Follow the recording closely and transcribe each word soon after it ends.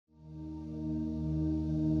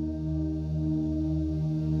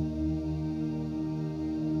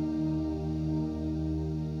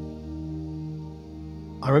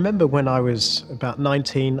I remember when I was about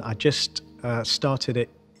 19, I just started at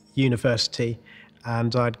university,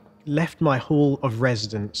 and I'd left my hall of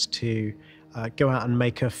residence to go out and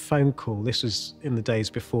make a phone call. This was in the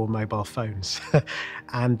days before mobile phones.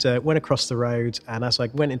 And went across the road, and as I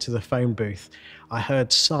went into the phone booth, I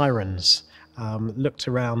heard sirens, looked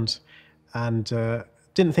around, and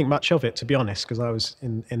didn't think much of it, to be honest, because I was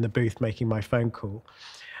in the booth making my phone call.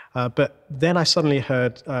 But then I suddenly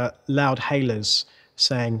heard loud hailers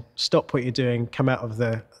saying, "Stop what you're doing, come out of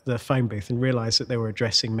the phone booth," and realized that they were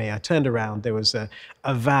addressing me. I turned around, there was a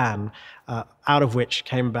van out of which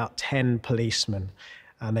came about 10 policemen.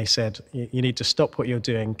 And they said, "You need to stop what you're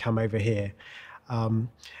doing, come over here."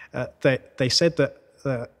 They said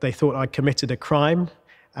that they thought I committed a crime,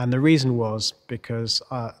 and the reason was because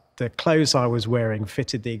the clothes I was wearing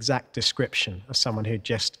fitted the exact description of someone who'd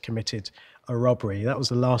just committed a robbery. That was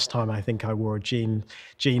the last time I think I wore jeans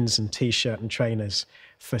and t-shirt and trainers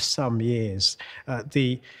for some years.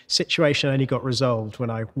 The situation only got resolved when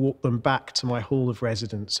I walked them back to my hall of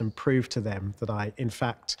residence and proved to them that I, in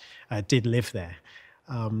fact, did live there.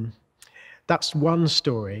 That's one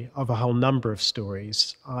story of a whole number of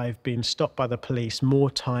stories. I've been stopped by the police more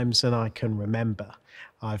times than I can remember.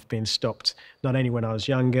 I've been stopped not only when I was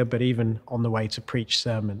younger, but even on the way to preach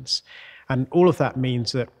sermons. And all of that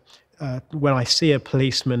means that when I see a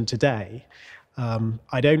policeman today,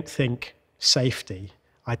 I don't think safety,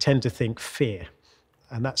 I tend to think fear.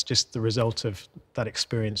 And that's just the result of that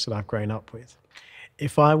experience that I've grown up with.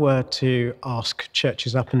 If I were to ask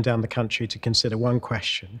churches up and down the country to consider one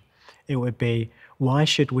question, it would be, why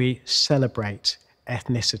should we celebrate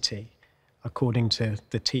ethnicity according to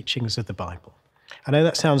the teachings of the Bible? I know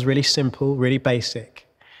that sounds really simple, really basic,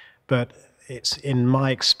 but it's, in my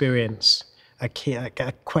experience, a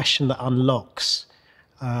question that unlocks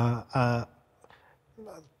the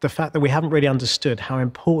fact that we haven't really understood how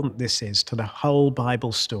important this is to the whole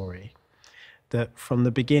Bible story, that from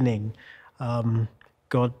the beginning,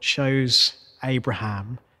 God chose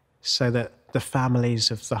Abraham so that the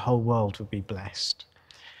families of the whole world would be blessed.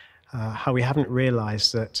 How we haven't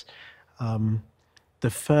realized that the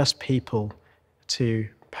first people to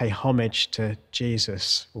pay homage to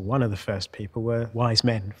Jesus, or one of the first people, were wise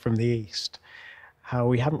men from the East. How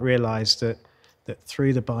we haven't realized that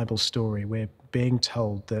through the Bible story, we're being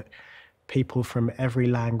told that people from every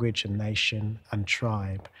language and nation and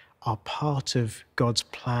tribe are part of God's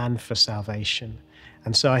plan for salvation.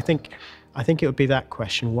 And so I think it would be that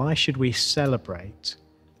question: why should we celebrate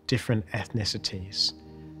different ethnicities?